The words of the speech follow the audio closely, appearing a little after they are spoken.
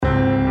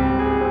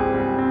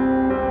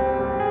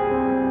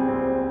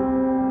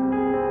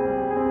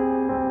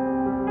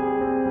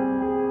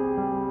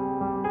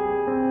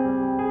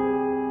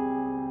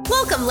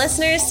Welcome,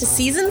 listeners, to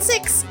Season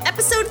 6,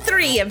 Episode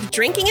 3 of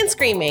Drinking and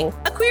Screaming,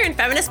 a queer and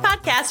feminist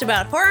podcast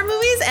about horror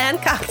movies and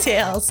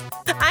cocktails.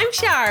 I'm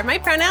Shar. My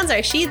pronouns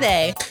are she,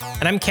 they.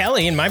 And I'm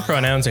Kelly, and my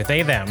pronouns are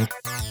they, them.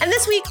 And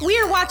this week, we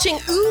are watching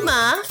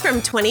Uma from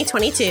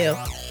 2022.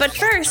 But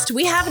first,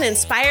 we have an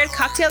inspired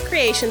cocktail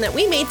creation that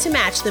we made to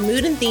match the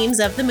mood and themes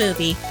of the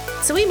movie.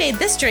 So we made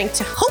this drink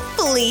to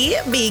hopefully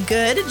be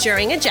good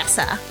during a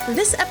Jessa.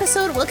 This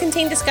episode will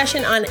contain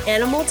discussion on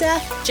animal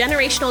death,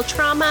 generational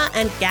trauma,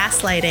 and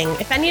gaslighting.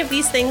 If any of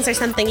these things are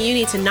something you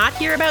need to not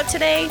hear about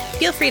today,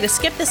 feel free to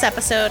skip this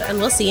episode, and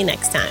we'll see you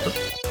next time.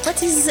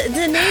 What is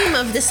the name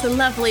of this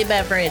lovely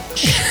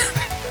beverage?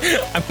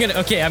 I'm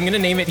gonna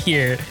name it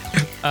here.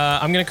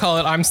 I'm gonna call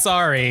it "I'm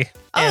Sorry,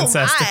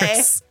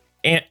 Ancestors."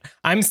 And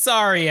I'm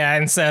sorry,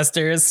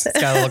 ancestors. It's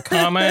got a little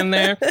comma in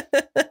there.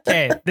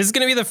 Okay, this is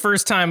gonna be the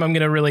first time I'm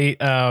gonna really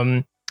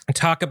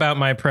talk about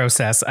my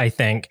process, I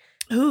think.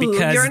 Ooh,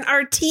 because you're an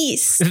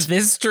artiste.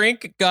 This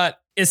drink got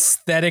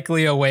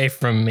aesthetically away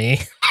from me.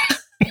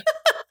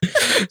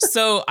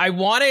 So I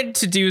wanted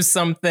to do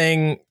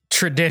something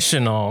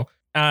traditional.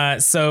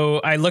 So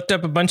I looked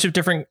up a bunch of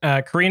different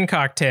Korean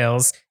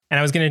cocktails, and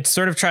I was going to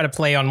sort of try to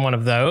play on one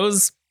of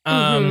those.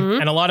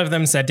 And a lot of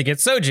them said to get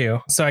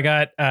soju. So I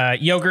got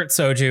yogurt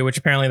soju, which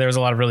apparently there was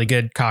a lot of really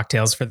good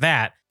cocktails for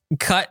that.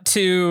 Cut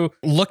to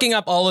looking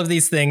up all of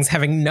these things,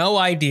 having no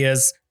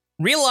ideas,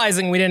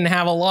 realizing we didn't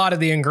have a lot of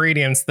the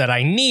ingredients that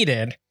I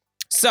needed.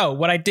 So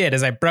what I did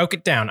is I broke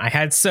it down. I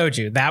had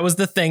soju. That was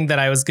the thing that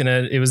I was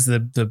it was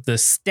the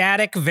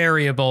static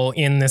variable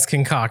in this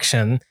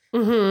concoction.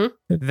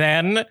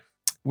 Then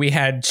we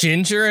had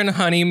ginger and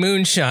honey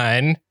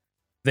moonshine.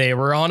 They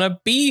were on a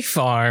bee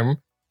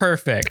farm.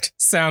 Perfect.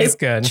 Sounds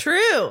good.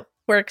 True.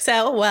 Works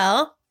out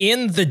well.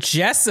 In the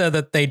Jessa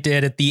that they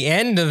did at the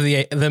end of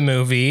the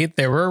movie,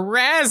 there were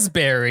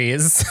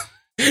raspberries.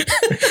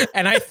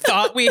 And I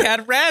thought we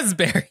had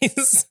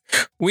raspberries.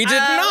 We did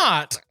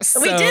not.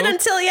 We did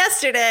until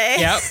yesterday.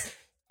 Yep.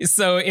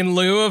 So in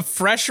lieu of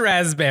fresh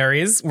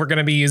raspberries, we're going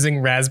to be using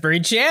raspberry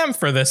jam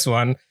for this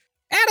one.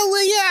 Add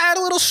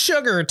a little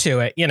sugar to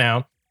it, you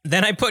know.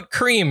 Then I put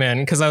cream in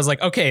because I was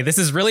like, okay, this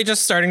is really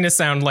just starting to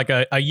sound like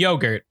a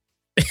yogurt.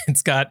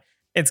 It's got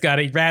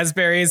a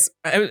raspberries.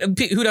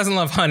 Who doesn't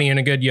love honey in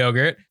a good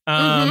yogurt?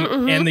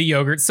 And the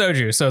yogurt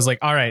soju. So I was like,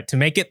 all right, to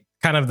make it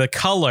kind of the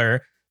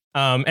color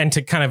and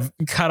to kind of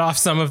cut off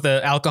some of the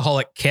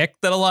alcoholic kick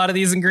that a lot of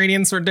these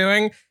ingredients were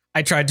doing,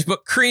 I tried to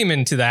put cream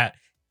into that.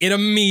 It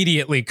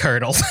immediately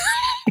curdled.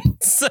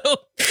 So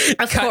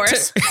of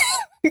course.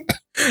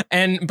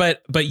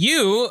 But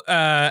you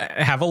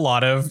have a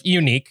lot of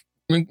unique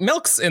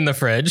milks in the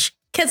fridge.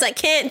 Because I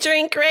can't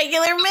drink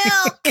regular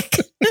milk.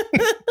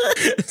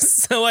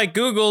 So I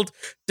Googled,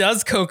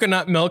 does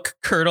coconut milk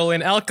curdle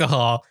in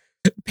alcohol?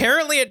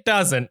 Apparently it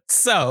doesn't.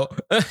 So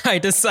I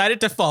decided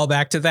to fall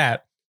back to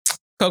that.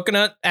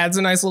 Coconut adds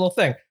a nice little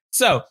thing.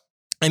 So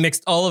I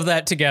mixed all of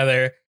that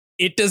together.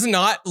 It does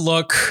not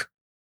look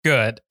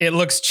good. It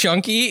looks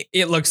chunky.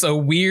 It looks a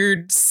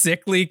weird,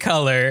 sickly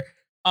color.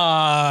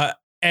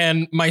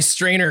 And my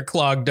strainer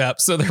clogged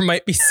up. So there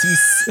might be some...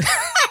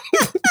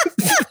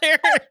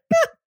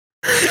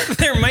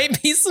 There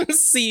might be some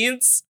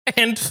seeds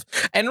and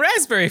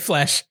raspberry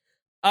flesh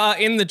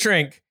in the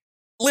drink.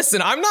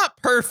 Listen, I'm not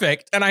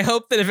perfect, and I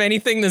hope that if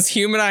anything, this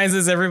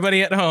humanizes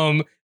everybody at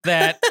home,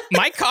 that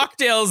my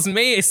cocktails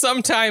may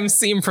sometimes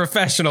seem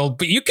professional,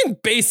 but you can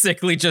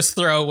basically just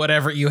throw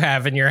whatever you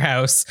have in your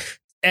house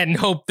and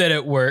hope that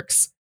it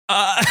works.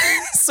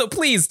 So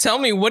please tell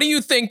me, what do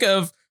you think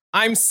of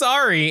I'm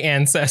Sorry,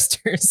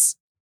 Ancestors?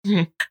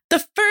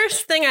 The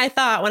first thing I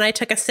thought when I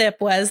took a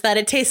sip was that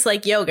it tastes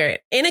like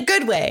yogurt in a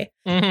good way,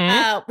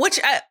 which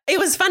it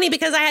was funny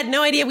because I had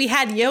no idea we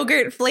had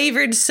yogurt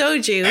flavored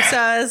soju. So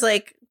I was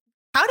like,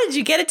 how did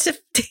you get it to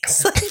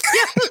taste like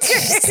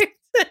yogurt?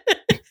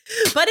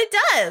 But it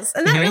does.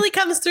 And that really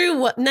comes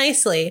through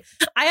nicely.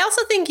 I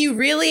also think you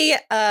really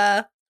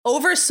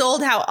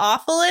oversold how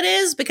awful it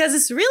is because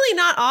it's really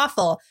not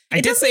awful. I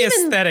did say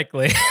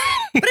aesthetically.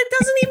 But it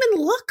doesn't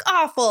even look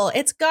awful.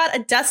 It's got a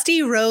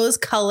dusty rose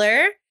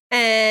color.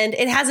 And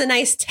it has a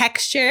nice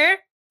texture.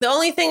 The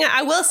only thing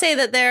I will say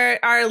that there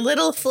are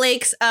little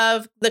flakes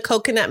of the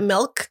coconut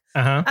milk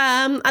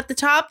at the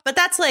top, but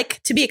that's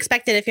like to be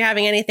expected if you're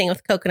having anything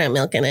with coconut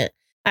milk in it,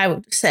 I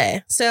would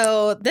say.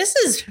 So this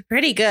is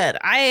pretty good.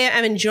 I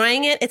am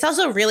enjoying it. It's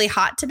also really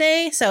hot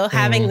today. So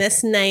having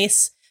this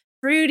nice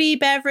fruity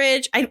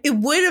beverage, it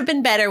would have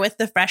been better with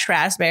the fresh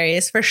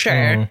raspberries for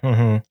sure.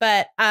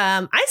 But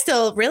I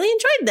still really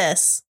enjoyed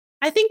this.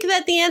 I think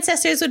that the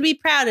ancestors would be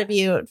proud of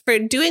you for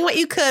doing what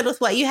you could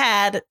with what you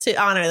had to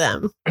honor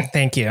them.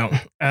 Thank you.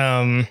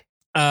 Yeah,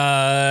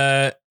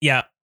 I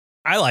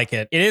like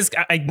it. It is.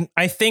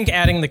 I think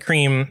adding the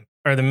cream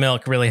or the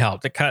milk really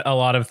helped. It cut a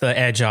lot of the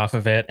edge off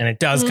of it, and it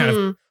does kind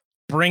of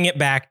bring it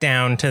back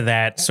down to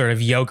that sort of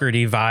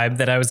yogurty vibe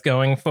that I was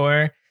going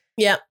for.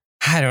 Yeah.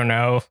 I don't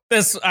know.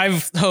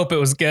 I hope it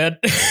was good.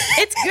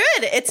 It's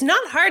good. It's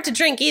not hard to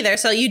drink either.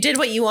 So you did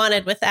what you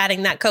wanted with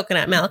adding that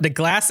coconut milk. The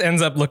glass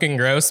ends up looking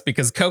gross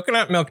because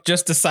coconut milk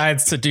just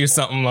decides to do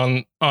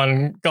something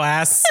on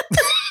glass.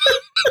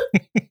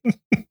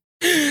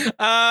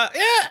 Yeah.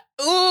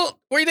 Ooh,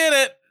 we did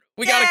it.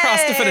 We got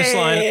across the finish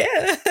line.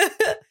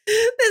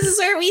 This is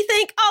where we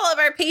thank all of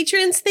our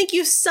patrons. Thank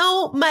you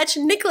so much,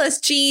 Nicholas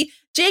G,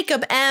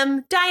 Jacob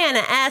M,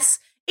 Diana S,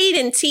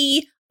 Aiden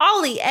T,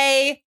 Ollie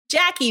A,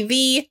 Jackie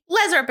V,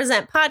 Les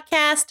Represent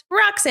Podcast,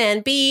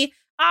 Roxanne B,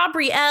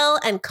 Aubrey L,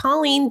 and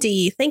Colleen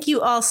D. Thank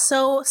you all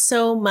so,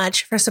 so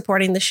much for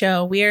supporting the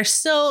show. We are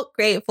so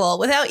grateful.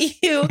 Without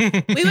you,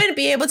 we wouldn't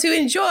be able to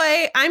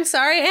enjoy I'm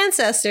Sorry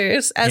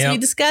Ancestors as we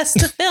discuss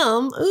the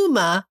film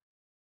Uma.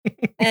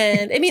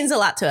 And it means a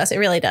lot to us. It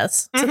really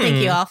does. So thank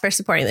you all for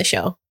supporting the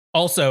show.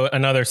 Also,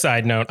 another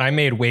side note, I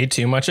made way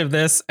too much of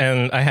this,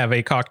 and I have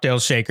a cocktail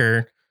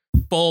shaker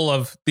full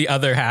of the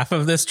other half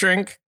of this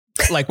drink.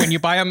 Like when you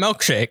buy a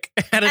milkshake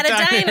at a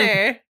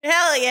diner.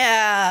 Hell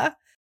yeah.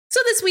 So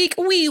this week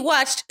we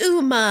watched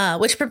Uma,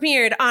 which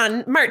premiered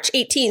on March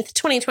 18th,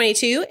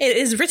 2022. It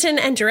is written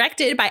and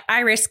directed by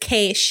Iris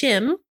K.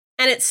 Shim,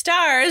 and it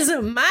stars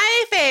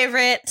my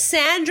favorite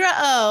Sandra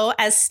Oh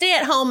as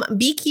stay-at-home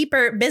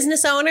beekeeper,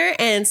 business owner,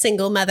 and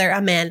single mother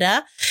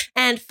Amanda,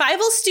 and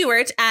Fievel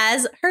Stewart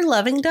as her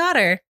loving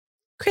daughter,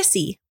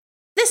 Chrissy.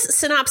 This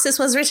synopsis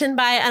was written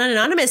by an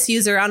anonymous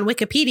user on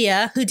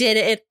Wikipedia who did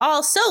it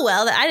all so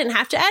well that I didn't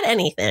have to add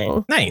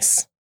anything.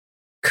 Nice.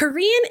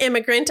 Korean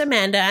immigrant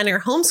Amanda and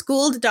her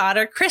homeschooled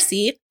daughter,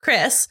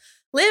 Chris,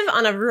 live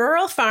on a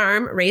rural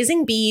farm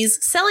raising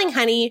bees, selling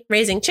honey,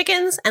 raising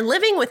chickens, and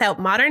living without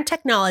modern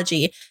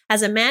technology,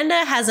 as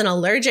Amanda has an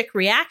allergic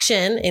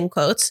reaction, in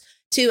quotes,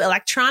 to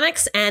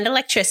electronics and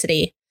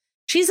electricity.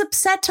 She's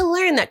upset to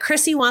learn that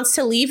Chrissy wants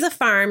to leave the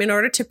farm in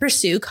order to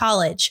pursue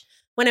college.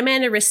 When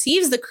Amanda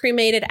receives the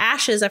cremated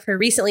ashes of her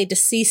recently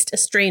deceased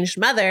estranged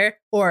mother,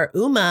 or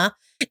Uma,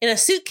 in a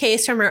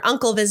suitcase from her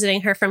uncle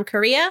visiting her from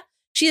Korea,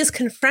 she is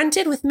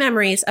confronted with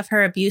memories of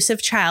her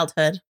abusive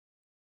childhood.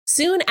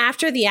 Soon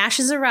after the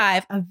ashes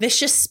arrive, a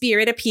vicious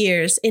spirit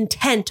appears,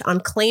 intent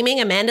on claiming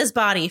Amanda's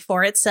body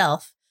for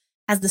itself.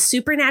 As the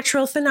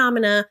supernatural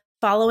phenomena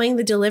following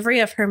the delivery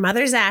of her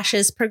mother's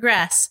ashes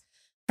progress,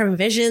 from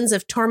visions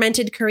of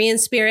tormented Korean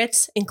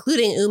spirits,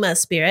 including Uma's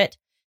spirit,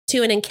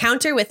 to an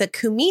encounter with a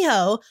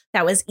kumiho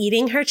that was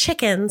eating her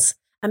chickens,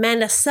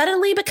 Amanda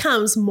suddenly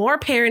becomes more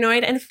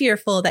paranoid and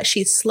fearful that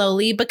she's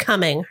slowly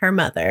becoming her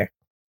mother.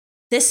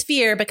 This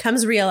fear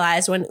becomes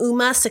realized when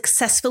Uma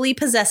successfully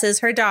possesses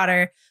her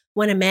daughter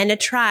when Amanda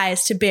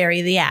tries to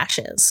bury the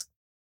ashes.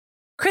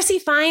 Chrissy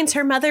finds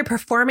her mother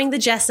performing the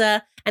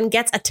Jessa and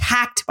gets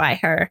attacked by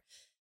her.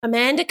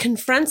 Amanda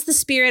confronts the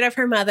spirit of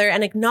her mother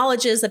and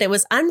acknowledges that it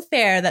was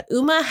unfair that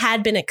Uma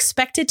had been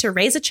expected to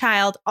raise a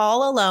child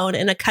all alone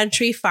in a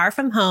country far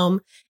from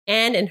home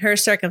and in her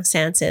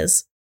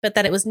circumstances, but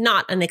that it was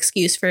not an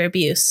excuse for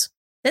abuse.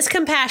 This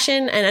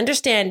compassion and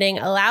understanding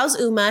allows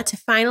Uma to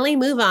finally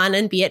move on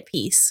and be at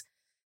peace.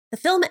 The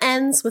film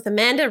ends with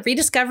Amanda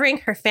rediscovering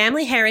her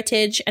family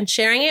heritage and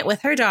sharing it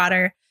with her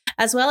daughter,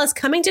 as well as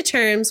coming to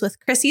terms with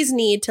Chrissy's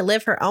need to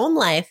live her own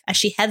life as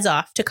she heads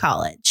off to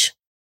college.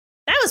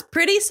 That was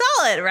pretty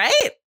solid,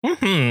 right?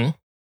 Mm-hmm.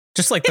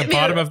 Just like the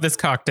bottom of this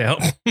cocktail.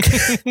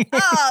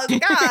 Oh,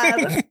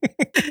 God.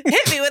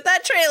 Hit me with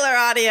that trailer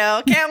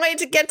audio. Can't wait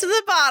to get to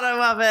the bottom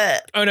of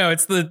it. Oh, no,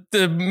 it's the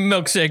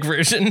milkshake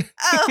version.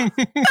 Oh.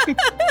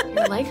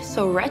 Your life is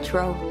so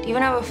retro. Do you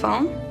even have a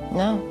phone?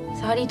 No.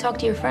 So how do you talk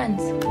to your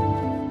friends?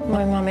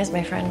 My mom is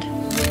my friend.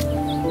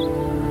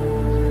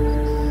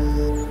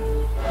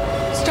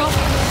 Stop!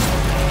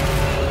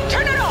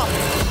 Turn it off!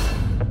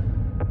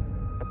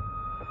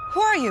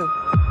 Who are you?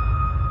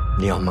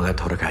 네 엄마가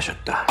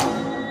돌아가셨다.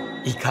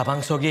 이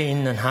가방 속에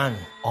있는 한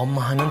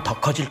엄마 한은 더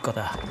커질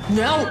거다.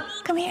 No!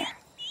 Come here.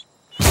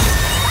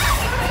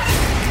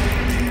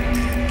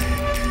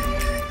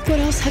 What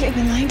else have you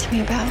been lying to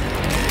me about?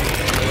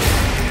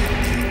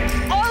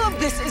 All of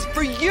this is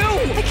for you!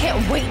 I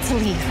can't wait to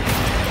leave.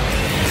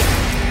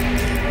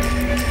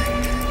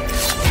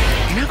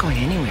 You're not going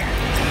anywhere.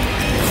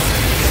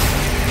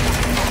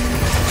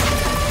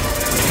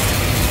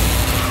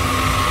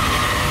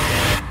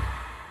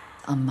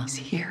 엄마's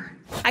here.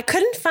 I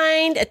couldn't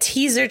find a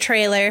teaser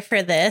trailer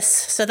for this,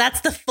 so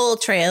that's the full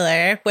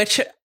trailer,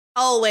 which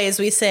always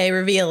we say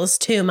reveals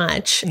too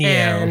much.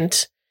 Yeah.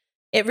 And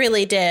it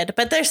really did.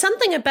 But there's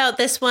something about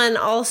this one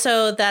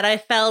also that I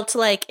felt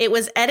like it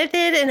was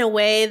edited in a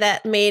way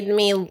that made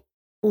me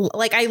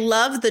like, I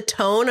loved the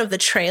tone of the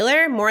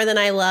trailer more than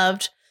I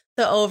loved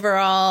the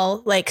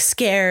overall like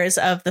scares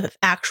of the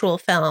actual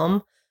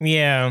film.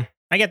 Yeah,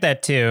 I get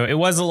that too. It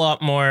was a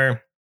lot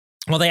more.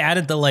 Well, they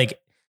added the like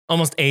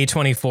almost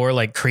A24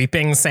 like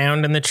creeping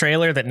sound in the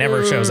trailer that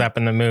never shows up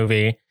in the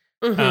movie.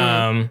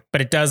 Mm-hmm.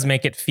 But it does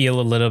make it feel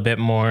a little bit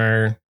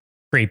more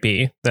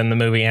creepy than the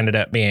movie ended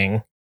up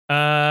being.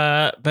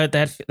 But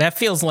that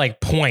feels like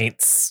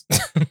points.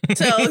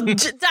 So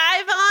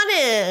dive on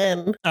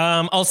in.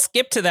 I'll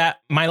skip to that.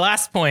 My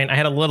last point, I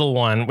had a little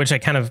one, which I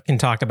kind of can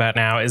talk about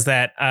now, is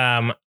that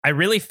I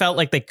really felt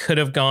like they could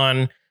have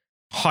gone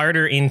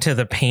harder into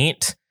the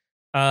paint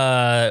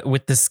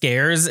with the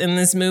scares in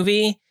this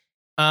movie.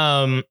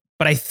 But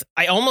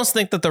I almost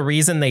think that the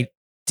reason they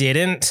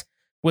didn't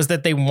was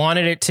that they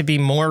wanted it to be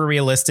more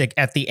realistic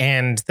at the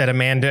end, that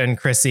Amanda and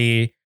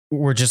Chrissy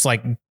were just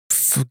like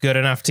good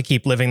enough to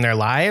keep living their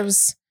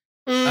lives.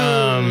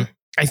 I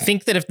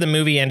think that if the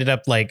movie ended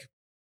up like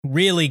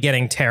really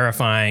getting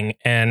terrifying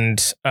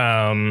and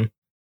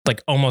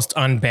like almost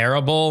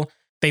unbearable,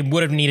 they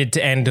would have needed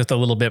to end with a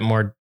little bit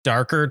more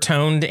darker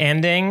toned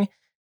ending.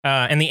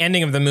 And the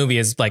ending of the movie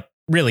is like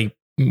really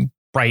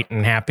bright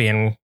and happy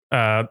and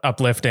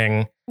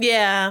uplifting.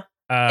 Yeah.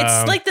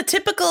 It's like the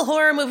typical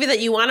horror movie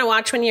that you want to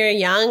watch when you're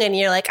young and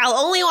you're like, I'll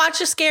only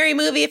watch a scary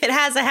movie if it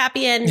has a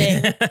happy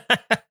ending.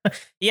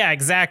 Yeah,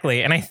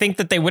 exactly. And I think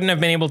that they wouldn't have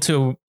been able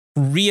to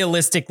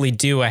realistically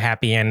do a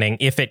happy ending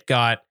if it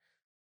got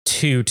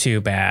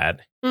too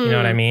bad. You know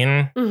what I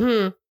mean?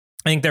 Mm-hmm.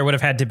 I think there would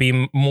have had to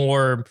be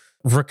more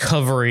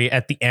recovery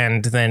at the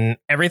end than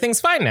everything's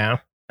fine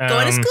now.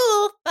 Going to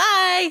school.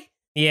 Bye.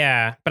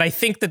 Yeah, but I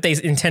think that they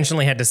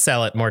intentionally had to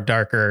sell it more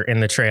darker in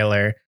the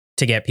trailer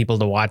to get people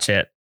to watch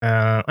it.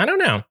 I don't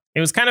know. It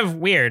was kind of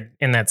weird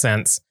in that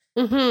sense.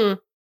 Mm-hmm.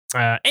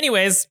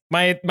 Anyways,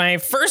 my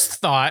first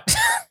thought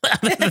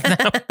other than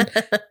that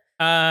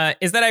one,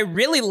 is that I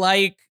really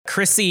like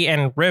Chrissy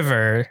and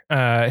River,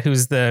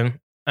 who's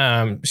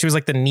she was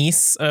like the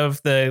niece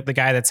of the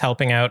guy that's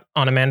helping out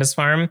on Amanda's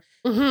farm.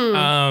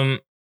 Mm-hmm.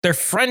 Their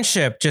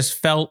friendship just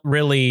felt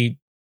really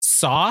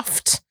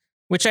soft,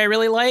 which I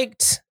really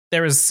liked.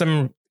 There was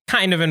some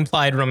kind of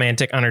implied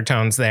romantic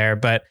undertones there,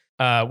 but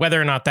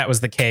whether or not that was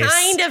the case.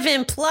 Kind of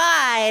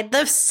implied.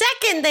 The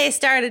second they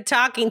started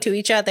talking to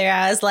each other,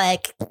 I was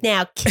like,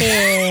 now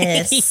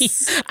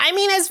kiss. I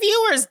mean, as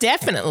viewers,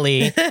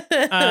 definitely.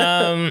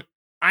 And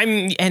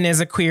as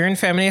a queer and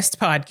feminist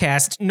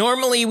podcast,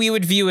 normally we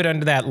would view it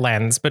under that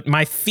lens. But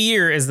my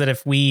fear is that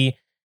if we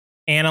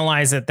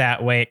analyze it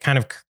that way, it kind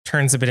of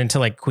turns a bit into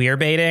like queer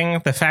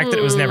baiting. The fact that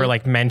it was never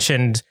like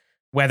mentioned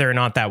whether or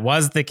not that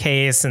was the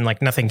case and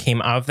like nothing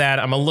came of that.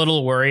 I'm a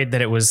little worried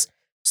that it was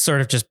sort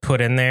of just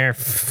put in there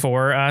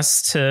for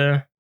us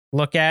to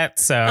look at.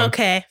 So,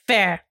 okay,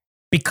 fair.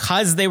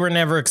 Because they were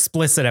never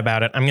explicit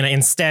about it, I'm going to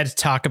instead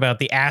talk about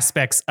the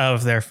aspects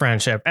of their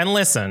friendship. And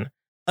listen,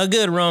 a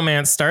good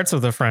romance starts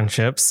with a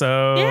friendship.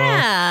 So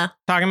yeah,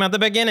 talking about the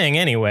beginning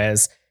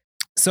anyways.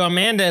 So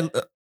Amanda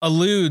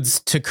alludes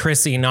to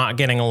Chrissy not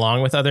getting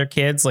along with other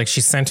kids. Like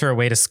she sent her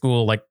away to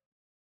school like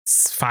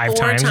 5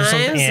 times or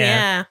something.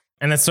 Yeah.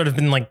 And that's sort of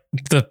been like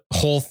the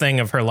whole thing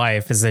of her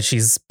life, is that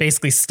she's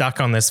basically stuck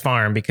on this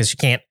farm because she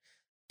can't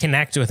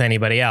connect with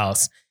anybody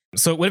else.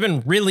 So it would have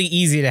been really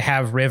easy to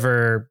have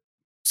River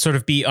sort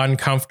of be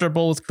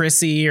uncomfortable with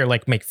Chrissy or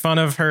like make fun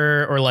of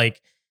her or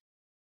like,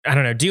 I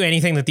don't know, do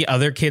anything that the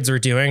other kids were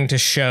doing to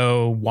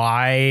show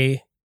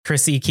why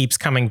Chrissy keeps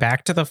coming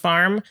back to the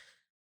farm.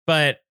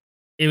 But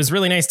it was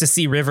really nice to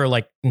see River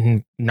like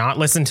not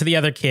listen to the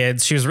other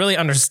kids. She was really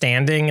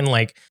understanding and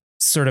like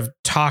sort of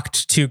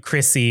talked to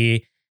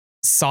Chrissy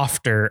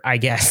softer, I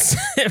guess,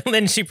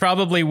 than she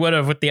probably would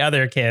have with the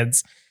other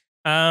kids.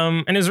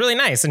 And it was really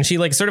nice. And she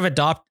like sort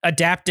of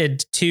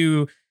adapted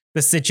to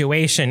the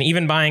situation,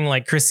 even buying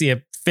like Chrissy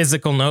a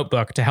physical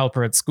notebook to help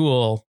her at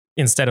school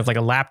instead of like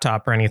a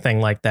laptop or anything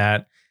like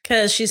that.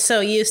 Because she's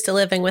so used to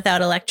living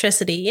without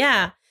electricity.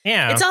 Yeah.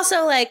 Yeah. It's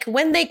also like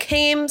when they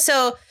came,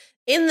 so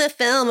in the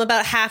film,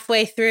 about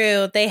halfway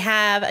through, they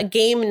have a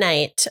game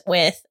night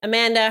with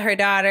Amanda, her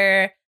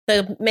daughter,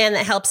 the man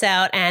that helps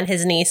out, and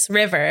his niece,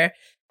 River.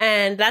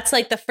 And that's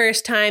like the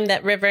first time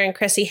that River and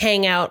Chrissy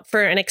hang out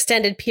for an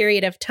extended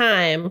period of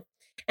time.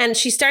 And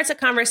River starts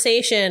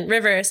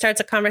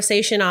a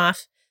conversation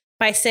off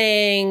by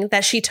saying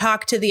that she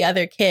talked to the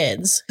other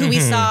kids who we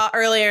saw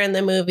earlier in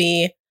the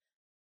movie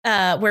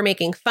were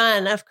making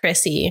fun of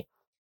Chrissy.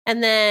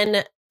 And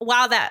then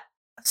while that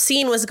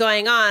scene was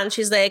going on,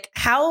 she's like,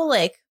 how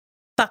like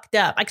fucked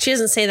up. Like she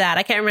doesn't say that.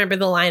 I can't remember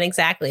the line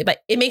exactly,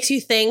 but it makes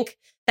you think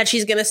that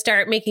she's going to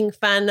start making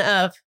fun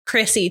of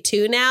Chrissy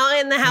too now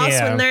in the house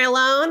when they're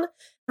alone.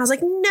 I was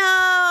like,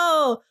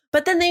 no.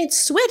 But then they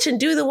switch and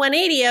do the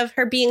 180 of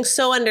her being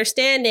so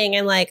understanding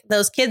and like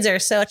those kids are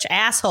such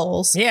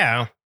assholes.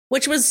 Yeah.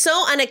 Which was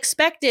so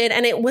unexpected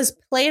and it was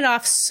played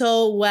off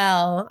so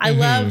well. I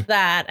love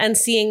that. And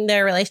seeing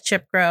their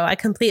relationship grow. I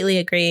completely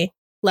agree.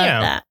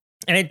 Love that.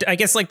 And I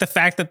guess like the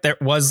fact that there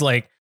was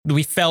like,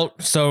 we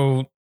felt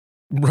so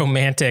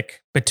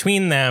romantic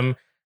between them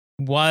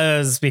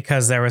was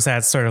because there was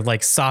that sort of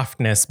like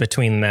softness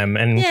between them.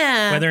 And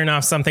whether or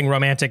not something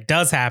romantic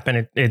does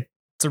happen, it's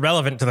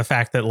irrelevant to the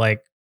fact that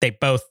like they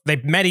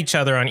met each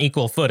other on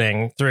equal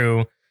footing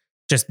through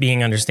just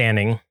being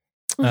understanding,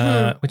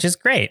 which is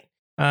great.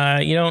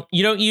 You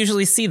don't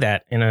usually see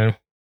that in a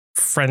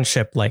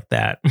friendship like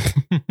that.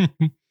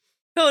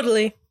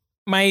 Totally.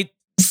 My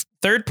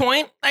third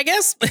point, I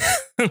guess.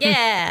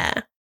 Yeah.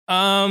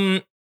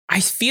 I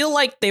feel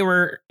like they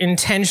were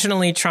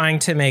intentionally trying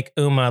to make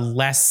Uma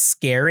less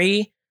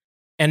scary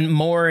and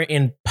more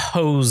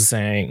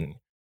imposing.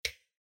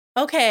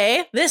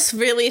 Okay, this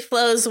really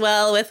flows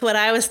well with what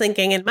I was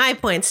thinking in my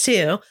points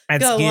too.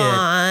 That's Go good.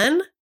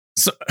 on.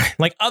 So,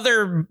 like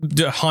other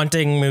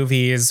haunting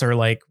movies or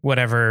like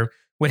whatever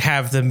would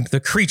have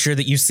the creature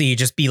that you see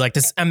just be like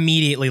this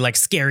immediately like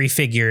scary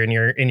figure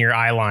in your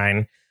eye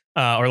line,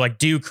 or like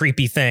do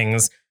creepy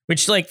things.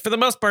 Which, like, for the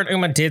most part,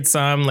 Uma did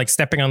some, like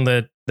stepping on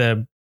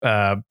the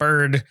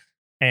bird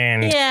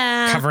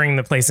and covering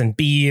the place in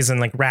bees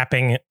and like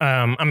wrapping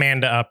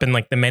Amanda up in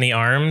like the many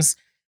arms.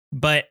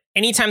 But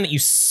anytime that you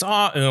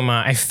saw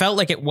Uma, I felt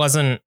like it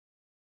wasn't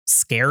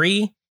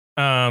scary.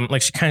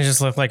 Like she kind of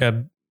just looked like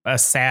a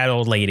sad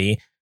old lady.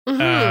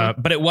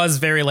 But it was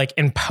very like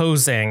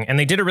imposing. And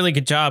they did a really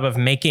good job of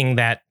making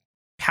that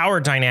power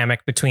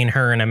dynamic between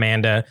her and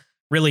Amanda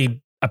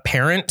really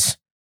apparent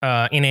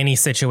in any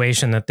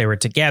situation that they were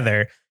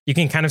together. You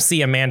can kind of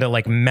see Amanda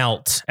like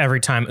melt every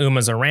time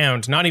Uma's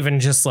around. Not even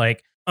just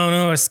like, oh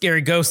no, a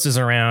scary ghost is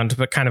around,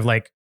 but kind of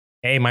like,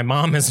 hey, my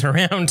mom is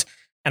around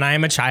and I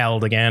am a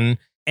child again.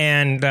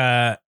 And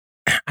I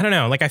don't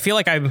know, like I feel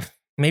like I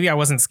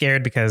wasn't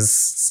scared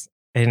because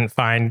I didn't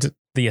find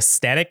the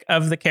aesthetic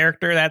of the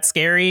character that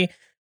scary,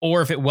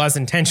 or if it was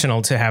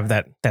intentional to have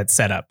that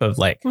setup of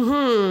like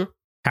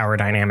power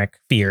dynamic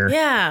fear.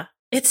 Yeah.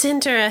 It's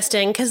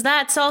interesting because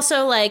that's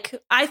also like,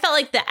 I felt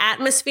like the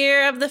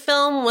atmosphere of the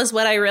film was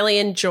what I really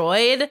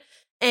enjoyed.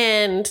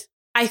 And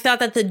I thought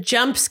that the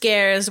jump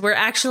scares were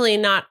actually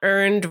not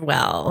earned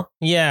well.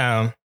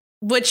 Yeah.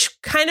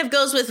 Which kind of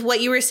goes with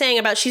what you were saying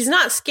about she's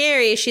not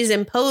scary, she's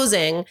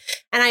imposing.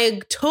 And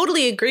I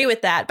totally agree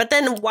with that. But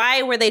then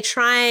why were they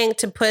trying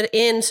to put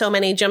in so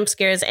many jump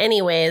scares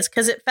anyways?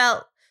 Because it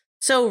felt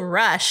so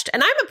rushed.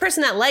 And I'm a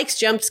person that likes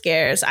jump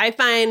scares. I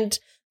find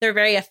they're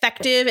very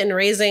effective in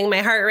raising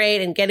my heart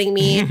rate and getting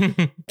me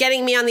on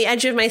the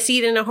edge of my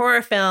seat in a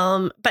horror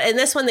film. But in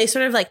this one, they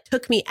sort of like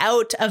took me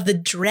out of the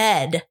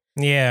dread.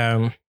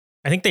 Yeah.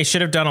 I think they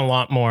should have done a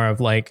lot more of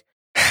like,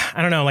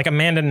 I don't know, like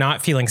Amanda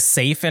not feeling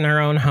safe in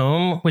her own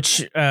home, which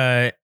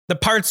the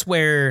parts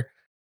where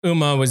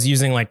Uma was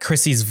using like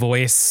Chrissy's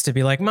voice to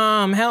be like,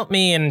 Mom, help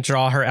me, and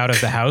draw her out of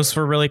the house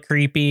were really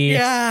creepy.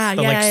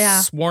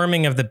 The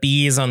swarming of the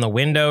bees on the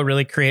window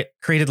really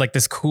created like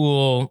this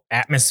cool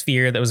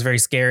atmosphere that was very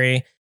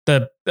scary.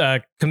 The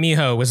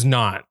Kamiho was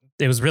not.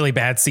 It was really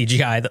bad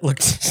CGI that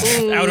looked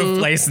out of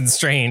place and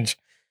strange.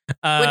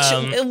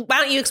 Why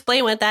don't you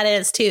explain what that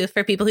is too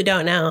for people who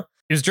don't know?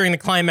 It was during the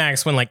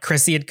climax when like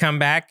Chrissy had come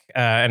back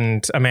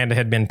and Amanda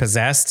had been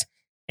possessed,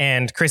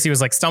 and Chrissy was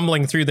like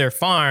stumbling through their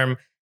farm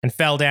and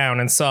fell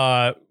down and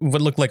saw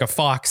what looked like a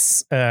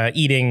fox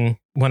eating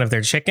one of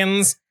their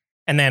chickens.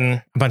 And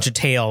then a bunch of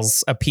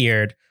tails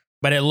appeared,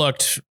 but it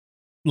looked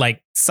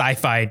like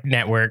Sci-Fi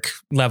Network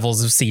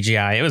levels of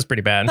CGI. It was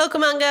pretty bad.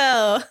 Pokemon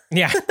Go.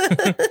 Yeah.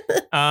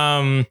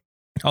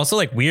 Also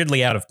like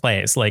weirdly out of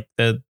place. Like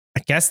I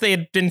guess they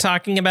had been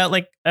talking about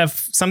like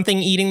something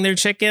eating their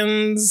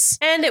chickens.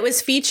 And it was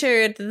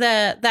featured,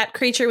 that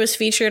creature was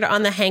featured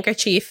on the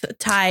handkerchief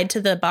tied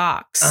to the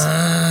box.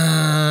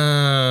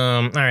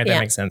 All right, that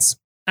makes sense.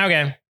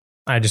 Okay.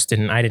 I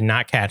did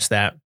not catch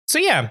that. So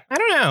yeah, I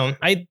don't know.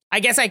 I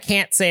guess I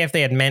can't say if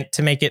they had meant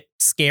to make it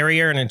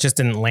scarier and it just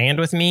didn't land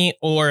with me,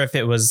 or if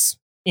it was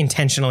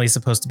intentionally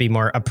supposed to be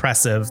more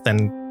oppressive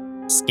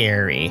than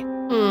scary.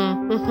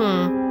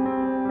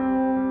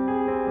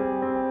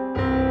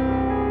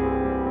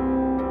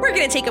 We're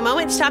going to take a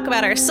moment to talk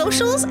about our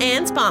socials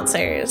and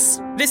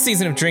sponsors. This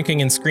season of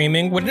Drinking and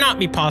Screaming would not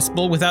be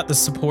possible without the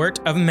support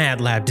of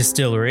Mad Lab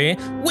Distillery.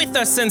 With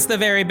us since the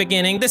very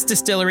beginning, this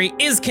distillery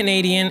is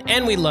Canadian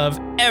and we love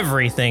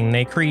everything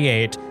they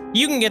create.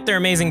 You can get their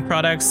amazing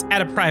products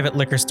at a private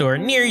liquor store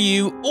near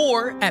you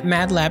or at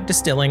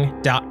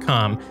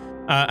madlabdistilling.com.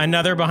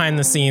 Another behind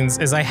the scenes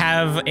is I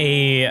have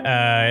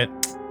a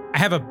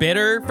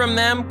bitter from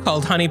them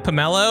called Honey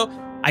Pomelo.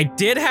 I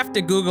did have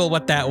to Google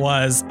what that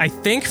was, I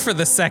think for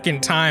the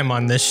second time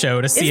on this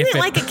show to see if it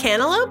like a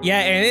cantaloupe? Yeah,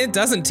 and it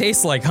doesn't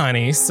taste like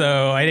honey,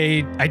 so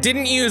I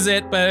didn't use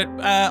it, but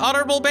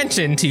honorable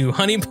mention to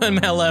Honey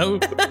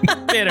Pomelo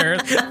bitter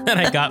that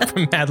I got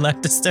from Mad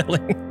Lab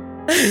Distilling.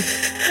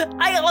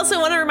 I also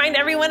want to remind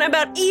everyone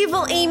about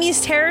Evil Amy's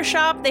Terror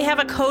Shop. They have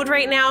a code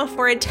right now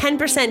for a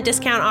 10%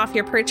 discount off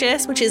your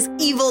purchase, which is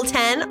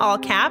EVIL10, all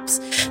caps.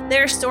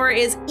 Their store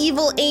is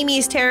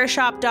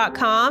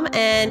evilamysterrorshop.com,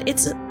 and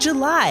it's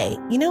July.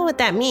 You know what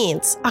that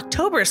means.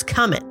 October's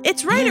coming.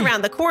 It's right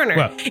around the corner.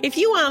 Well, if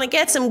you want to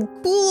get some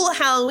cool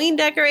Halloween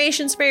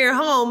decorations for your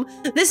home,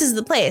 this is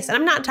the place. And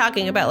I'm not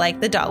talking about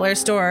like the dollar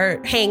store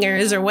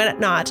hangers or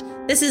whatnot.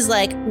 This is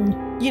like,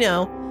 you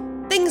know,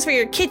 things for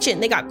your kitchen.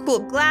 They got cool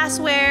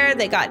glassware,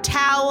 they got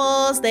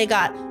towels, they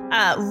got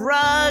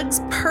rugs,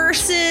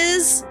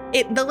 purses.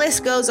 The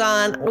list goes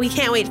on. We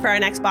can't wait for our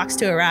next box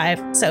to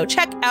arrive. So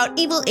check out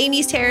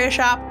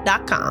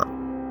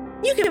evilamysterrorshop.com.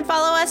 You can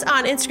follow us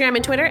on Instagram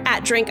and Twitter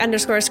at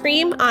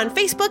drink_scream, on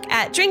Facebook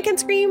at drink and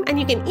scream, and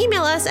you can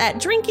email us at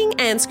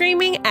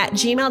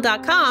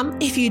drinkingandscreaming@gmail.com.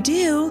 If you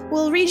do,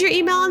 we'll read your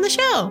email on the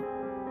show.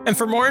 And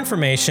for more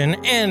information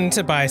and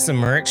to buy some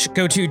merch,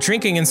 go to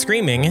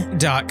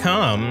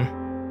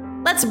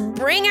drinkingandscreaming.com. Let's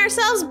bring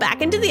ourselves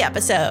back into the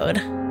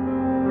episode.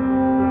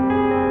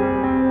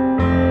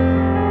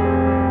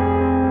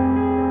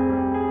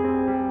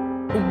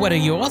 What are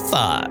your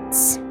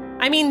thoughts?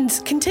 I mean,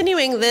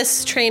 continuing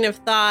this train of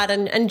thought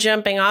and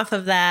jumping off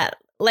of that,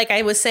 like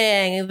I was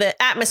saying, the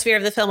atmosphere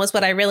of the film was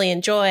what I really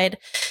enjoyed.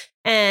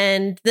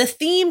 And the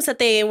themes that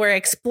they were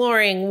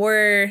exploring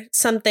were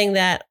something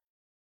that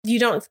you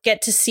don't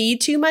get to see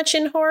too much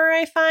in horror,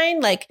 I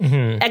find. Like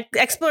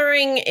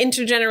exploring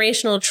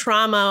intergenerational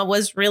trauma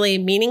was really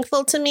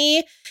meaningful to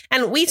me.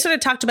 And we sort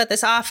of talked about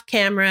this off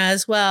camera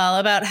as well,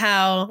 about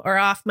how, or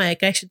off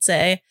mic, I should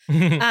say,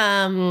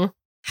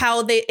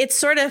 how it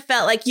sort of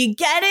felt like, you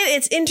get it,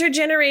 it's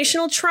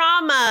intergenerational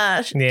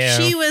trauma. Yeah.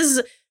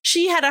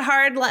 She had a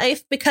hard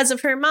life because of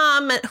her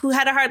mom, who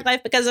had a hard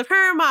life because of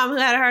her mom, who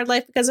had a hard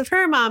life because of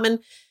her mom. And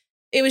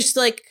it was just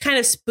like kind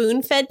of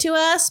spoon fed to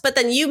us. But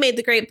then you made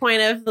the great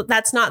point of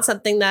that's not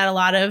something that a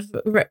lot of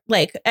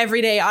like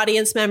everyday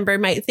audience member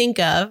might think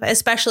of,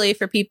 especially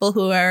for people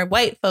who are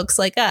white folks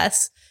like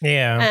us.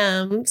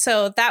 Yeah.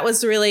 So that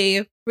was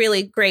really,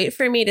 really great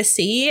for me to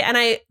see. And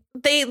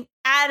they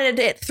added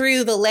it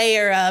through the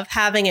layer of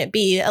having it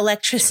be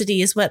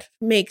electricity is what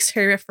makes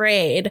her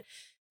afraid.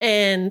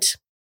 And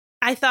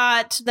I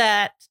thought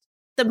that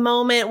the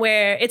moment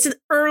where it's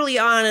early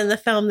on in the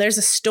film, there's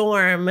a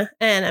storm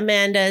and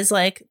Amanda is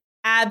like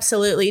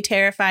absolutely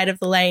terrified of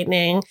the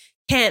lightning,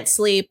 can't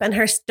sleep, and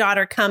her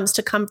daughter comes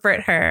to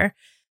comfort her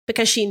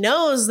because she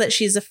knows that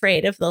she's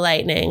afraid of the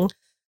lightning.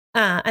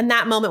 And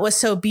that moment was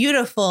so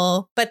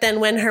beautiful. But then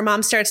when her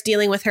mom starts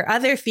dealing with her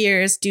other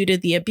fears due to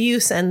the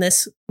abuse and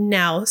this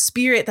now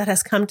spirit that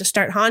has come to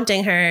start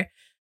haunting her,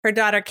 her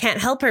daughter can't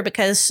help her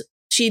because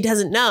she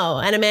doesn't know.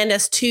 And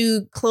Amanda's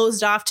too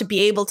closed off to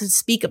be able to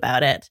speak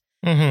about it.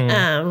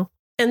 And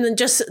then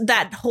just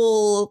that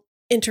whole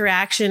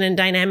interaction and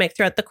dynamic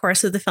throughout the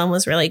course of the film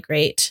was really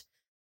great.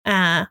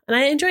 And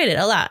I enjoyed it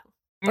a lot.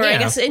 Or I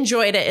guess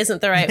enjoyed it isn't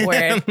the right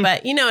word,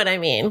 but you know what I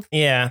mean.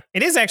 Yeah,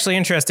 it is actually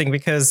interesting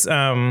because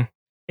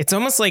it's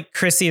almost like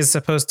Chrissy is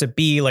supposed to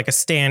be like a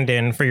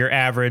stand-in for your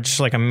average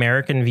like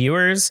American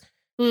viewers.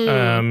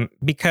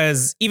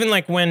 Because even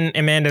like when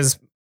Amanda's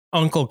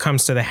uncle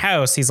comes to the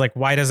house, he's like,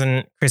 why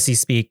doesn't Chrissy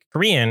speak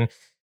Korean?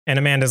 And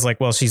Amanda's like,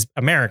 well, she's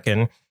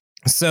American.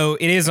 So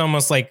it is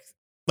almost like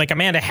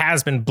Amanda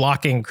has been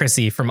blocking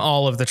Chrissy from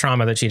all of the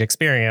trauma that she'd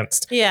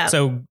experienced. Yeah.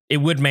 So it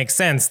would make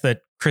sense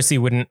that Chrissy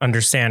wouldn't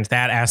understand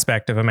that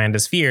aspect of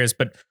Amanda's fears,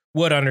 but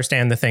would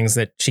understand the things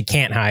that she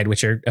can't hide,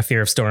 which are a fear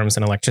of storms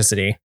and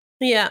electricity.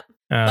 Yeah.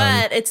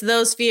 But it's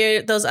those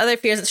other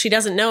fears that she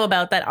doesn't know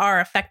about that are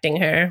affecting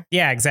her.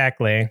 Yeah,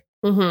 exactly.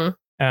 Yeah,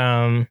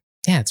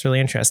 it's really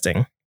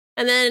interesting.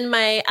 And then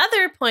my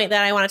other point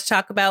that I wanted to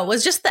talk about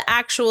was just the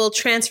actual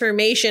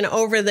transformation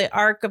over the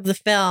arc of the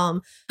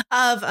film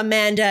of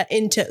Amanda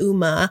into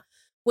Uma,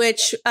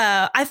 which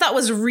I thought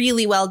was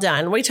really well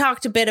done. We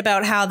talked a bit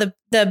about how the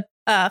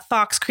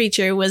fox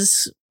creature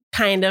was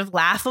kind of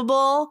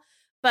laughable,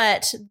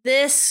 but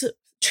this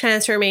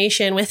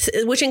transformation,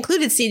 which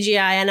included CGI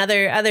and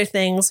other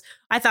things,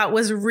 I thought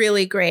was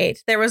really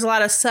great. There was a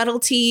lot of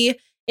subtlety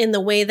in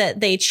the way that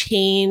they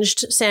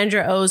changed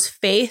Sandra Oh's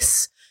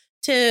face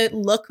to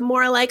look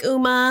more like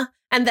Uma,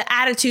 and the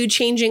attitude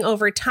changing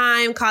over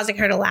time, causing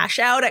her to lash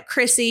out at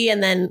Chrissy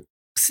and then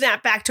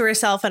snap back to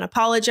herself and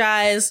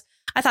apologize.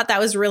 I thought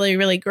that was really,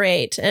 really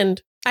great. And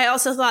I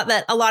also thought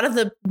that a lot of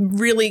the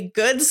really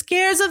good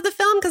scares of the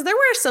film, because there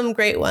were some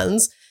great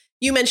ones.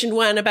 You mentioned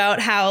one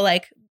about how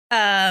like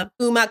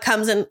Uma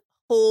comes and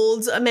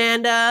holds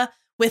Amanda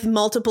with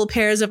multiple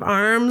pairs of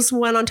arms,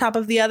 one on top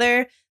of the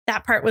other.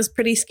 That part was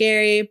pretty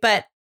scary.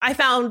 But I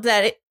found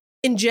that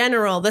in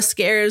general, the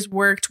scares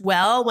worked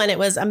well when it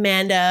was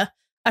Amanda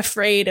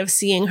afraid of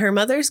seeing her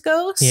mother's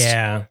ghost.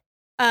 Yeah.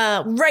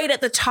 Right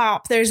at the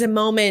top, there's a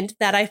moment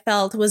that I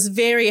felt was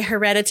very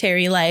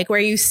Hereditary-like,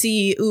 where you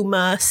see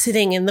Uma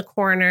sitting in the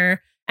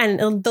corner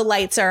and the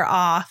lights are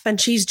off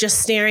and she's just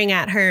staring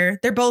at her.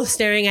 They're both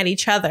staring at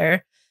each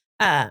other.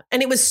 And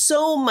it was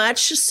so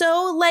much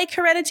so like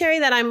Hereditary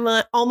that I'm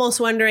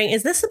almost wondering,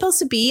 is this supposed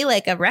to be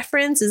like a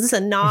reference? Is this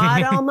a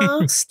nod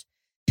almost?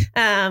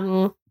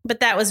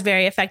 But that was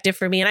very effective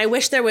for me. And I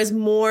wish there was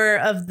more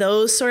of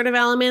those sort of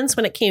elements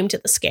when it came to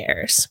the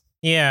scares.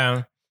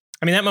 Yeah.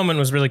 I mean, that moment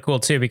was really cool,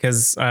 too,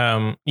 because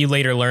you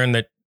later learn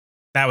that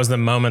was the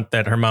moment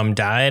that her mom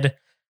died.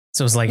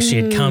 So it was like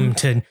she had come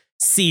to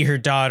see her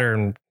daughter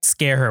and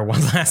scare her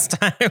one last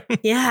time.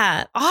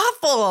 Yeah.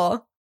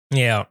 Awful.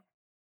 Yeah.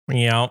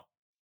 Yeah.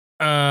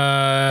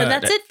 But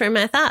that's it for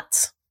my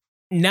thoughts.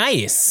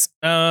 Nice.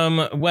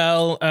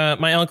 Well,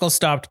 my uncle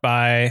stopped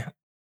by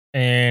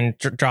and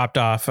dropped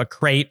off a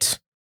crate.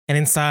 And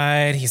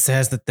inside, he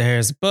says that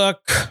there's a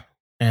book.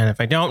 And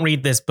if I don't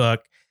read this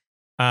book,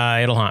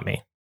 it'll haunt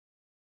me.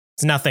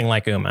 It's nothing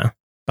like Uma,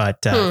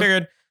 But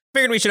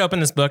figured we should open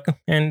this book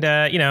and,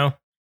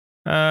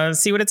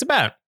 see what it's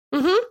about.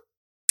 Mm-hmm.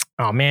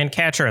 Oh, man,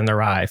 Catcher in the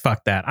Rye.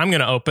 Fuck that. I'm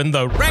going to open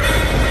the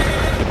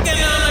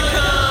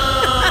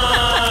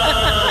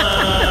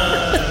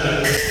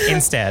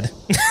instead.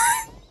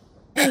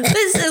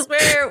 This is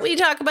where we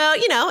talk about,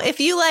 if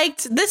you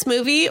liked this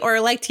movie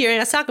or liked hearing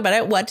us talk about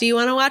it, what do you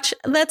want to watch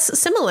that's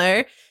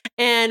similar?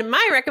 And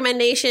my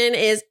recommendation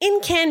is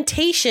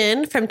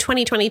Incantation from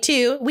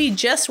 2022. We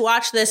just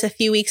watched this a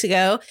few weeks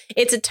ago.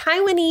 It's a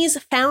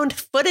Taiwanese found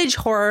footage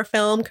horror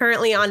film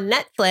currently on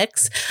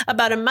Netflix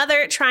about a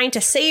mother trying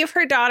to save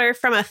her daughter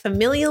from a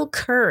familial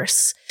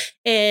curse.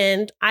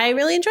 And I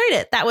really enjoyed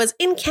it. That was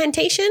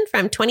Incantation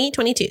from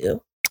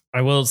 2022.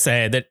 I will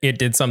say that it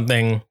did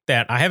something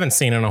that I haven't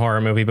seen in a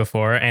horror movie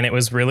before, and it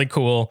was really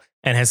cool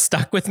and has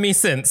stuck with me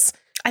since.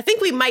 I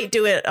think we might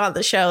do it on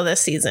the show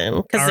this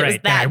season because it was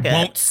that good. I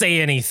won't say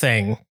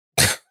anything.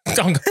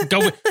 Don't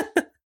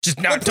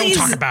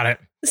talk about it.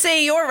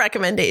 Say your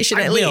recommendation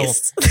at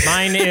least.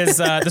 Mine is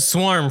The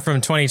Swarm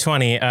from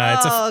 2020.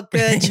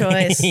 Good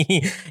choice.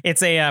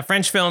 It's a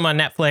French film on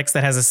Netflix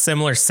that has a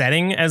similar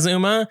setting as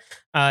Uma.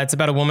 It's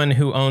about a woman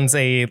who owns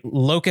a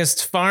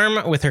locust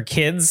farm with her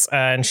kids,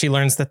 and she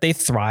learns that they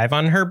thrive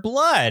on her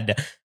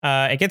blood.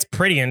 It gets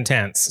pretty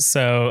intense,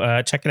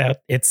 so check it out.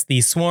 It's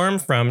The Swarm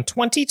from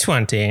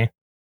 2020.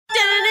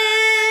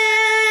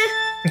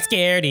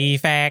 Scaredy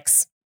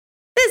facts.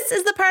 This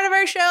is the part of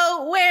our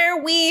show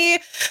where we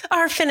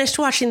are finished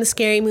watching the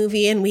scary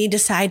movie and we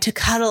decide to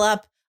cuddle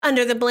up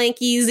under the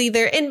blankies,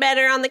 either in bed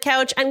or on the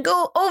couch, and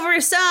go over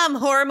some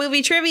horror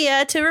movie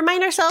trivia to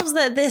remind ourselves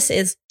that this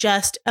is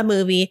just a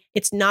movie.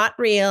 It's not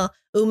real.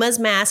 Uma's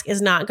mask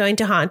is not going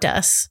to haunt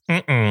us.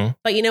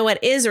 But you know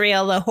what is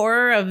real? The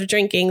horror of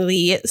drinking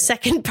the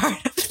second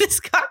part of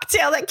this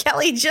cocktail that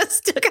Kelly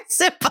just took a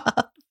sip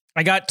of.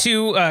 I got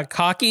too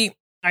cocky.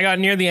 I got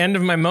near the end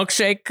of my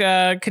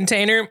milkshake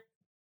container,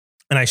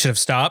 and I should have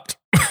stopped.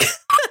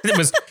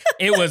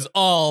 It was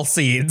all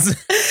seeds.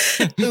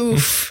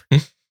 Oof.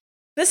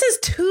 This is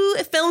 2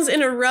 films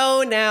in a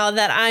row now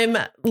that I'm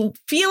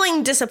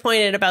feeling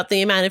disappointed about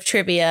the amount of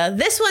trivia.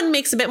 This one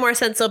makes a bit more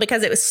sense, though,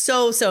 because it was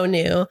so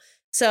new.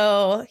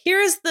 So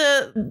here's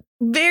the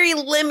very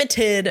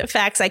limited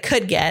facts I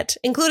could get,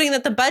 including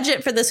that the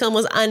budget for this film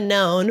was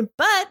unknown,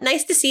 but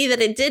nice to see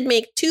that it did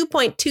make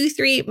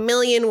 2.23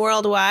 million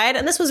worldwide.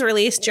 And this was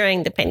released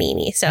during the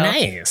Panini. So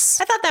nice.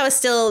 I thought that was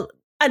still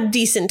a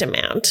decent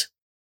amount.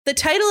 The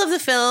title of the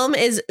film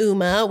is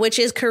Uma, which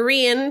is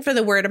Korean for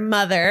the word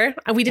mother.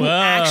 We didn't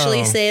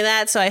actually say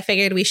that, so I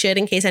figured we should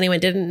in case anyone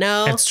didn't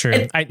know. That's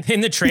true.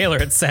 In the trailer,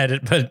 it said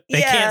it, but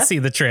they can't see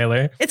the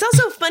trailer. It's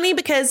also funny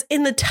because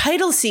in the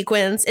title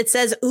sequence, it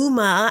says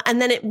Uma,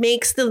 and then it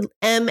makes the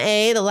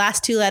M-A, the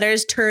last 2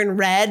 letters, turn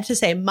red to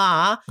say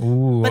ma.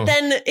 Ooh. But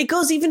then it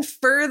goes even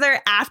further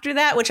after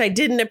that, which I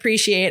didn't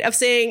appreciate, of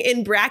saying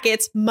in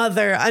brackets,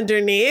 mother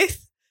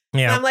underneath.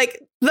 Yeah. And I'm like,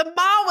 the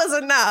ma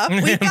was enough.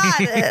 We got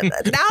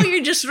it. Now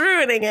you're just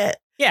ruining it.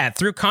 Yeah.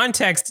 Through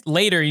context,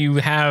 later you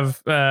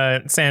have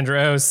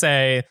Sandra Oh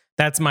say,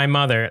 that's my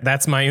mother.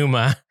 That's my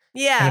Uma.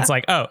 Yeah. And it's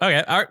like, oh,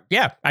 okay.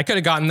 Yeah. I could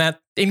have gotten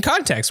that in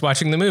context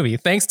watching the movie.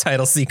 Thanks,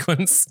 title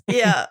sequence.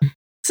 Yeah.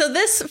 So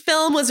this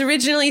film was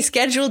originally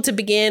scheduled to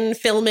begin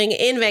filming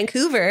in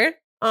Vancouver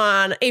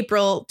on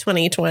April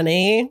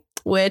 2020,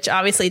 which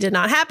obviously did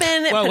not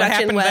happen. Well,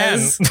 Production what happened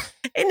was then?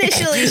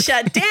 initially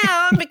shut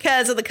down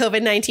because of the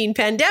COVID-19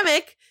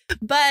 pandemic.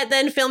 But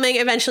then filming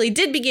eventually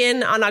did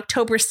begin on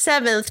October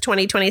 7th,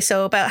 2020.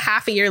 So about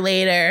half a year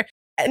later.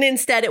 And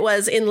instead it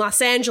was in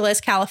Los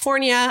Angeles,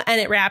 California, and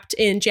it wrapped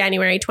in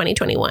January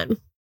 2021.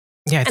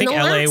 Yeah, I think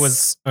LA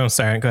was... Oh,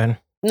 sorry. Go ahead.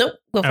 Nope.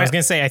 Go for I was it.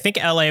 going to say, I think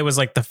LA was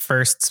like the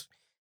first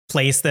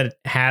place that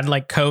had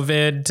like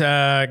COVID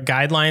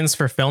guidelines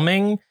for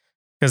filming.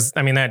 Because,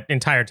 I mean, that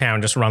entire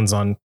town just runs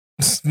on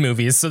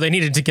movies, so they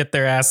needed to get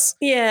their ass.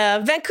 Yeah,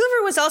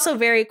 Vancouver was also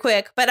very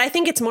quick, but I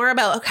think it's more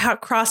about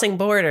crossing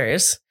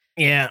borders.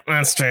 Yeah,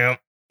 that's true.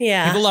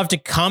 Yeah. People love to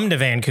come to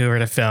Vancouver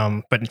to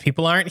film, but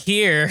people aren't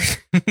here.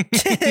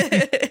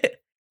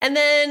 And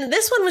then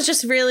this one was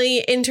just really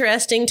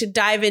interesting to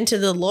dive into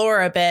the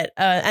lore a bit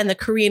and the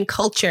Korean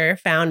culture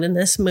found in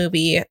this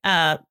movie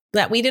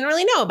that we didn't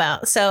really know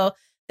about. So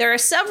there are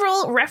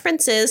several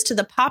references to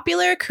the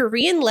popular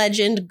Korean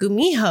legend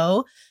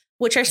Gumiho,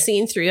 which are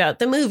seen throughout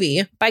the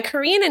movie. By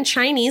Korean and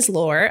Chinese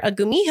lore, a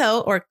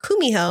Gumiho or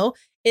Kumiho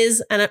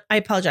is, and I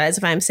apologize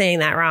if I'm saying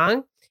that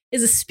wrong,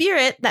 is a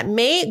spirit that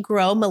may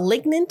grow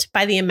malignant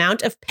by the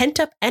amount of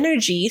pent-up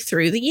energy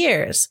through the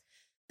years.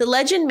 The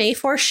legend may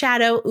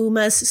foreshadow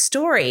Uma's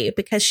story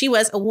because she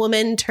was a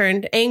woman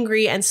turned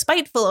angry and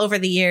spiteful over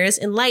the years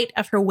in light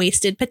of her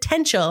wasted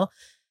potential,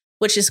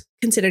 which is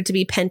considered to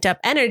be pent-up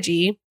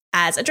energy,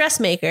 as a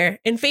dressmaker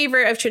in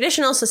favor of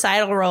traditional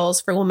societal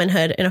roles for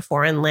womanhood in a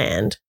foreign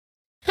land.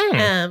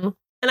 And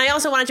I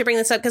also wanted to bring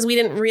this up because we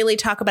didn't really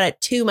talk about it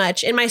too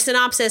much. In my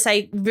synopsis,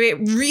 I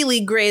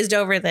really grazed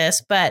over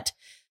this, but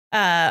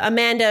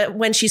Amanda,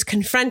 when she's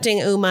confronting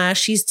Uma,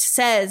 she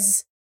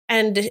says,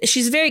 and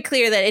she's very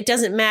clear that it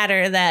doesn't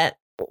matter that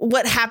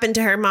what happened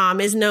to her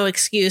mom is no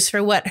excuse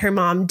for what her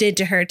mom did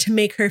to her to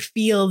make her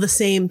feel the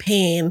same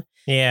pain.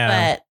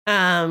 Yeah.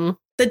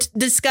 But the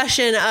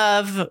discussion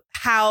of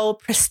how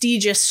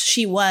prestigious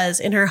she was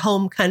in her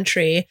home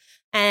country,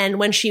 and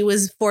when she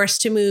was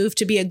forced to move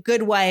to be a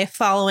good wife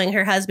following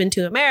her husband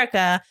to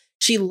America,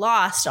 she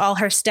lost all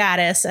her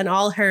status and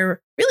all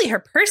her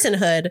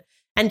personhood,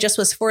 and just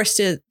was forced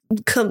to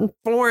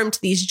conform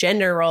to these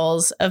gender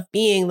roles of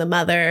being the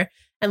mother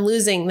and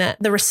losing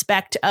the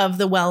respect of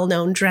the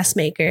well-known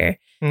dressmaker.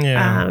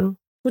 Yeah.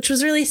 Which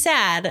was really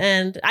sad.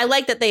 And I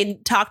like that they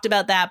talked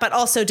about that, but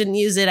also didn't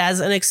use it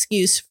as an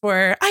excuse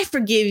for, I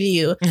forgive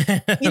you.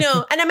 And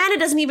Amanda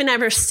doesn't even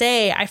ever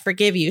say, I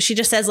forgive you. She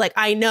just says, like,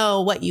 I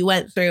know what you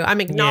went through.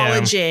 I'm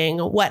acknowledging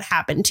what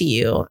happened to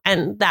you.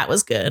 And that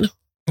was good.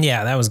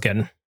 Yeah, that was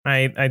good.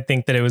 I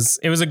think that it was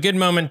a good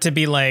moment to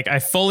be like, I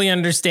fully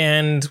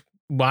understand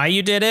why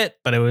you did it,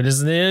 but it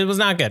was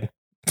not good.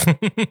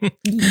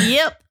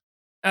 Yep.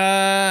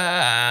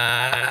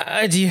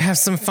 Do you have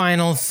some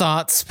final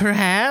thoughts,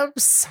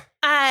 perhaps?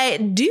 I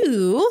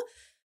do.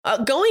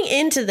 Going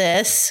into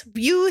this,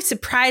 you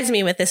surprised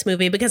me with this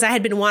movie because I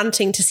had been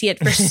wanting to see it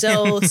for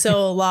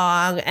so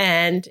long.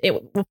 And it,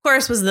 of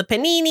course, was the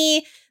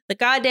panini, the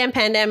goddamn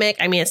pandemic.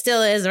 I mean, it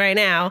still is right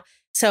now.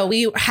 So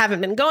we haven't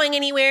been going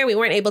anywhere. We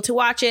weren't able to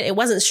watch it. It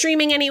wasn't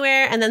streaming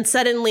anywhere. And then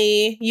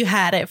suddenly you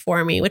had it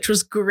for me, which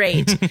was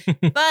great.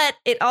 But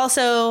it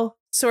also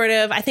sort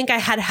of, I think I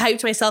had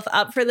hyped myself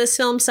up for this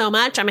film so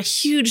much. I'm a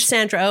huge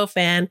Sandra Oh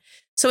fan.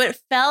 So it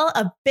fell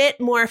a bit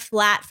more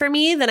flat for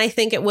me than I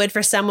think it would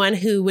for someone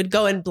who would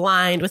go in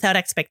blind without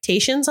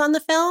expectations on the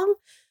film.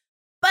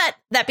 But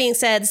that being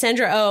said,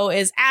 Sandra Oh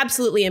is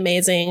absolutely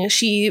amazing.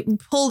 She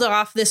pulled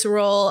off this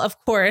role, of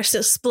course,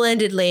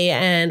 splendidly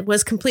and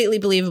was completely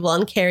believable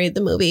and carried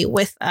the movie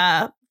with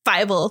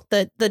Fievel,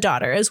 the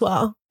daughter, as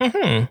well.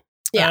 Mm-hmm.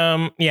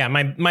 Yeah.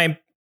 My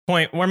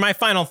point, where my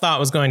final thought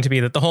was going to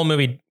be that the whole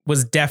movie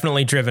was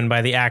definitely driven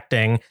by the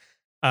acting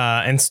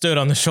and stood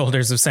on the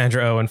shoulders of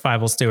Sandra Oh and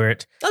Fievel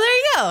Stewart. Oh, there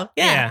you go.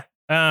 Yeah.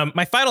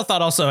 My final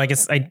thought also, I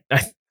guess I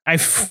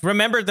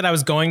remembered that I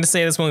was going to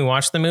say this when we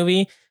watched the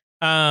movie.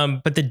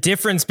 But the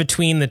difference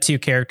between the two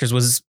characters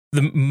was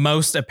the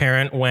most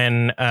apparent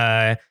when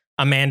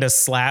Amanda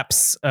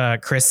slaps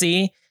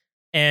Chrissy,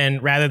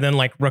 and rather than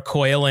like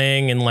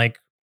recoiling and like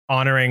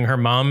honoring her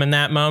mom in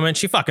that moment,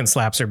 she fucking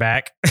slaps her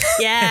back.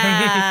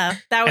 Yeah,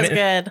 that was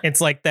good.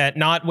 It's like that,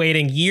 not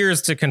waiting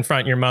years to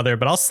confront your mother,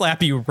 but I'll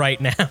slap you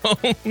right now.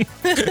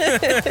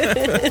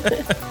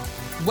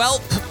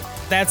 Welp,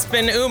 that's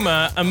been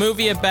Uma, a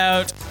movie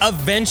about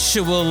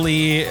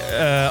eventually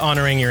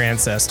honoring your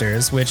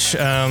ancestors, which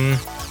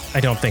I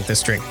don't think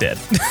this drink did.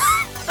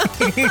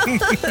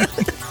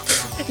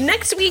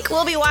 Next week,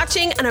 we'll be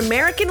watching An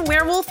American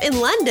Werewolf in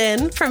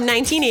London from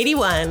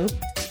 1981.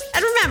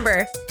 And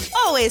remember,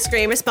 always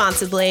scream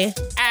responsibly.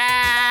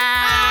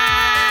 Bye!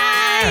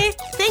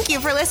 Thank you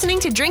for listening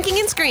to Drinking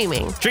and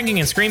Screaming. Drinking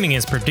and Screaming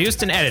is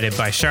produced and edited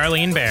by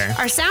Charlene Bear.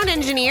 Our sound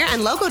engineer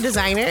and logo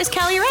designer is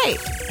Kelly Wright.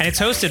 And it's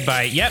hosted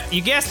by, yep,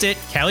 you guessed it,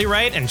 Kelly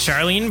Wright and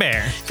Charlene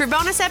Bear. For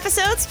bonus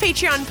episodes,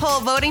 Patreon poll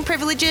voting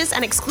privileges,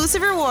 and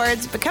exclusive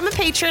rewards, become a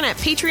patron at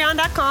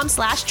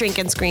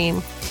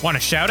patreon.com/drinkandscream. Want a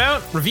shout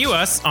out? Review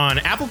us on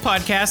Apple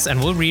Podcasts and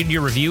we'll read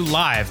your review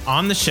live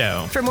on the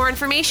show. For more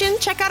information,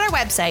 check out our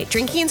website,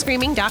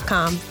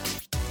 drinkingandscreaming.com.